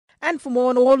And for more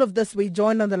on all of this, we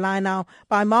joined on the line now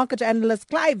by market analyst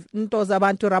Clive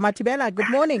Ntozabantu Ramatibela. Good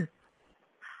morning.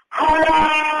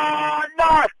 Hello,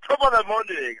 no, top of the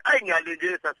morning. I ain't going to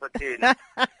do this for 10.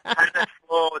 And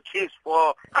for cheese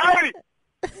for. Hey!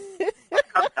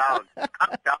 Calm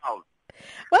down.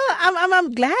 Well,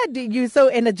 I'm glad you're so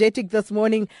energetic this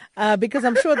morning because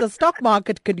I'm sure the stock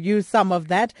market could use some of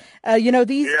that.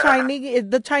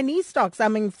 The Chinese stocks,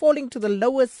 falling to the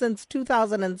lowest since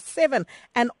 2007,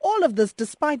 and all of this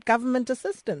despite government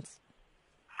assistance.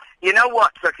 You know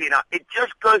what, Sakina? It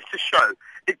just goes to show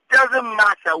it doesn't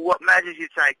matter what measures you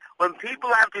take. When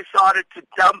people have decided to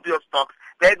dump your stocks,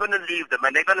 they're going to leave them,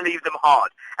 and they're going to leave them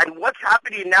hard. And what's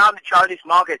happening now in the Chinese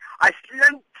market, I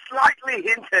slightly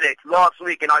hinted it last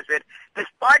week, and I said,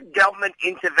 despite government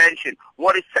intervention,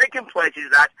 what is taking place is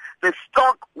that the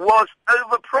stock was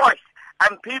overpriced,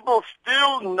 and people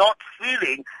still not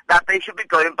feeling that they should be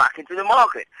going back into the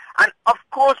market. And of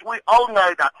course, we all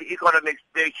know that the economic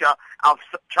data of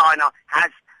China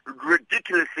has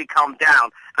ridiculously come down.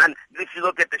 And if you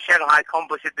look at the Shanghai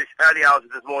Composite this early hours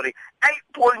of this morning,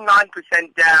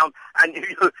 8.9% down, and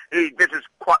this is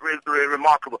quite really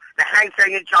remarkable. The Hang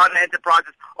Seng in China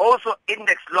Enterprises also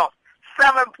index lost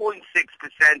 7.6%,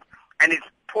 and it's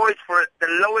poised for the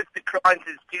lowest decline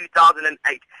since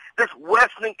 2008. This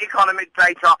worsening economic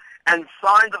data and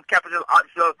signs of capital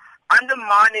outflow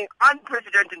undermining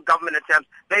unprecedented government attempts,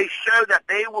 they show that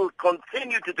they will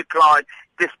continue to decline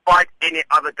despite any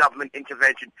other government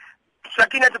intervention.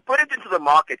 Sakina, to put it into the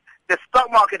market, the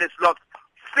stock market has lost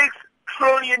 $6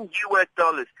 trillion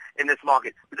in this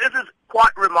market. This is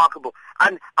quite remarkable.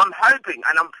 And I'm hoping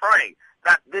and I'm praying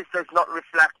that this does not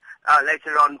reflect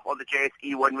later on the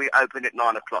JSE when we open at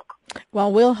 9 o'clock.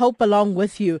 Well, we'll hope along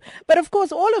with you. But of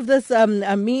course, all of this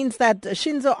means that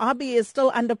Shinzo Abe is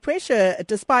still under pressure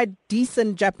despite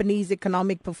decent Japanese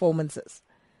economic performances.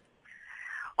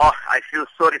 Oh, I feel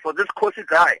sorry for this Kosi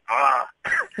guy.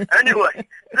 Anyway,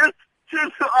 this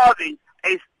Shinzo Abe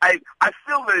is, I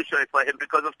feel very sorry for him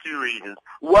because of two reasons.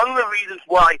 One of the reasons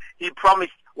why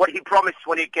what he promised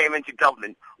when he came into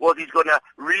government was he's going to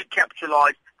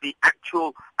recapitalize the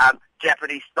actual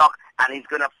Japanese stock, and he's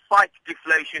going to fight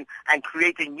deflation and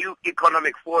create a new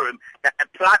economic forum,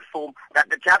 a platform that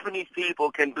the Japanese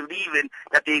people can believe in,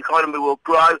 that the economy will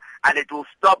grow and it will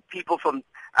stop people from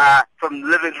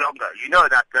living longer. You know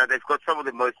that they've got some of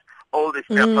the most oldest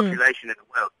population in the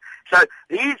world. So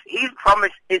his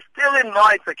promise is still in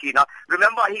mind, Sakina.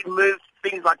 Remember, he moved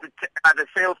things like the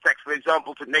sales tax, for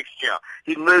example, to next year.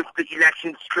 He moved the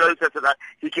elections closer so that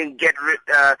he can get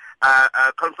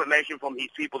confirmation from his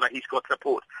people that he's got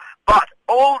support. But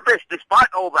all this, despite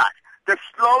all that, the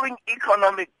slowing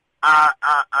economic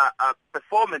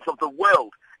performance of the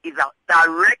world is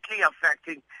directly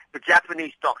affecting the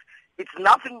Japanese stocks. There's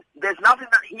nothing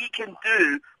that he can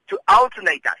do to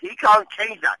alternate that. He can't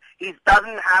change that. He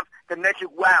doesn't have the magic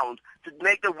wand to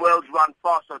make the world run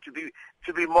faster,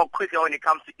 to be more quicker when it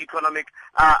comes to economic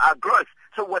growth.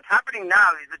 So what's happening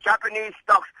now is the Japanese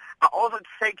stocks are also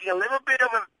taking a little bit of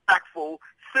a backfall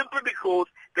simply because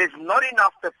there's not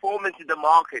enough performance in the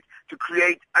market to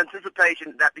create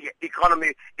anticipation that the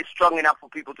economy is strong enough for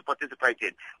people to participate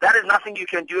in. That is nothing you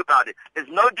can do about it. There's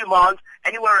no demand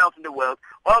anywhere else in the world.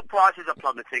 Oil prices are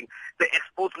plummeting. The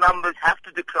export numbers have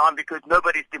to decline because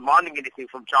nobody's demanding anything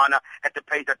from China at the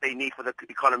pace that they need for the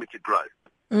economy to grow.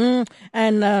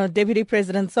 And Deputy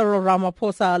President Cyril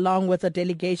Ramaphosa, along with a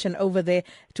delegation over there,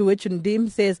 to which Ndim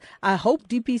says, I hope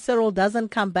DP Cyril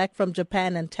doesn't come back from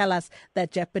Japan and tell us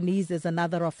that Japanese is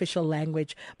another official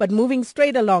language. But moving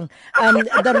straight along,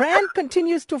 the rand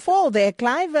continues to fall there,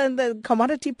 Clive, and the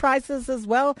commodity prices as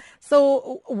well.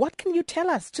 So what can you tell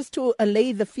us just to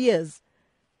allay the fears?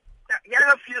 Here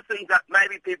are a few things that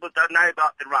maybe people don't know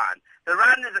about the rand. The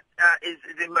rand is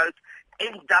the most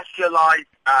industrialized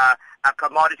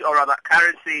commodity, or rather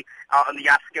currency, on the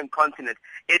African continent.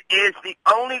 It is the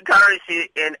only currency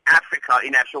in Africa,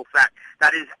 in actual fact,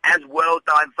 that is as well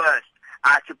diverse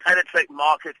to penetrate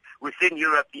markets within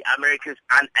Europe, the Americas,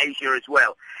 and Asia as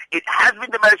well. It has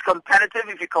been the most competitive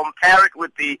if you compare it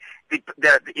with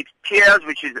its peers,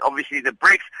 which is obviously the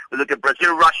BRICS. We look at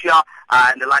Brazil, Russia,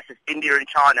 and the likes of India and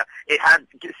China. It has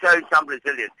shown some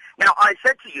resilience. Now, I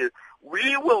said to you,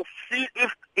 we will see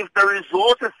if the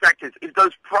resources sectors, if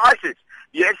those prices,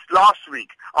 yes, last week,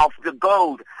 of the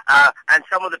gold and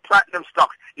some of the platinum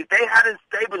stocks, if they hadn't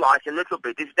stabilized a little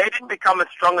bit, if they didn't become as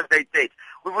strong as they did,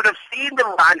 we would have seen the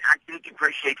rand actually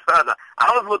depreciate further. I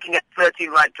was looking at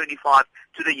 13.25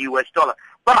 to the US dollar.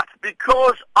 But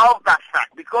because of that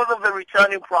fact, because of the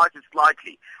returning prices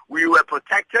slightly, we were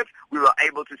protected. We were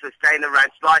able to sustain the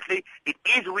rand slightly. It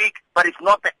is weak, but it's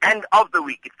not the end of the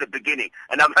week. It's the beginning.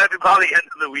 And I'm hoping by the end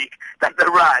of the week that the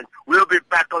rand will be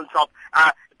back on top.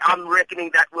 I'm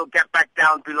reckoning that we'll get back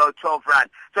down below 12 rand.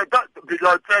 So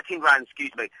below 13 rand,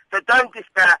 excuse me. So don't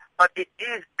despair, but it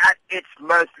is at its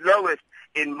most lowest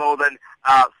in more than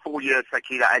 4 years,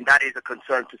 Sakina, and that is a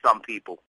concern to some people.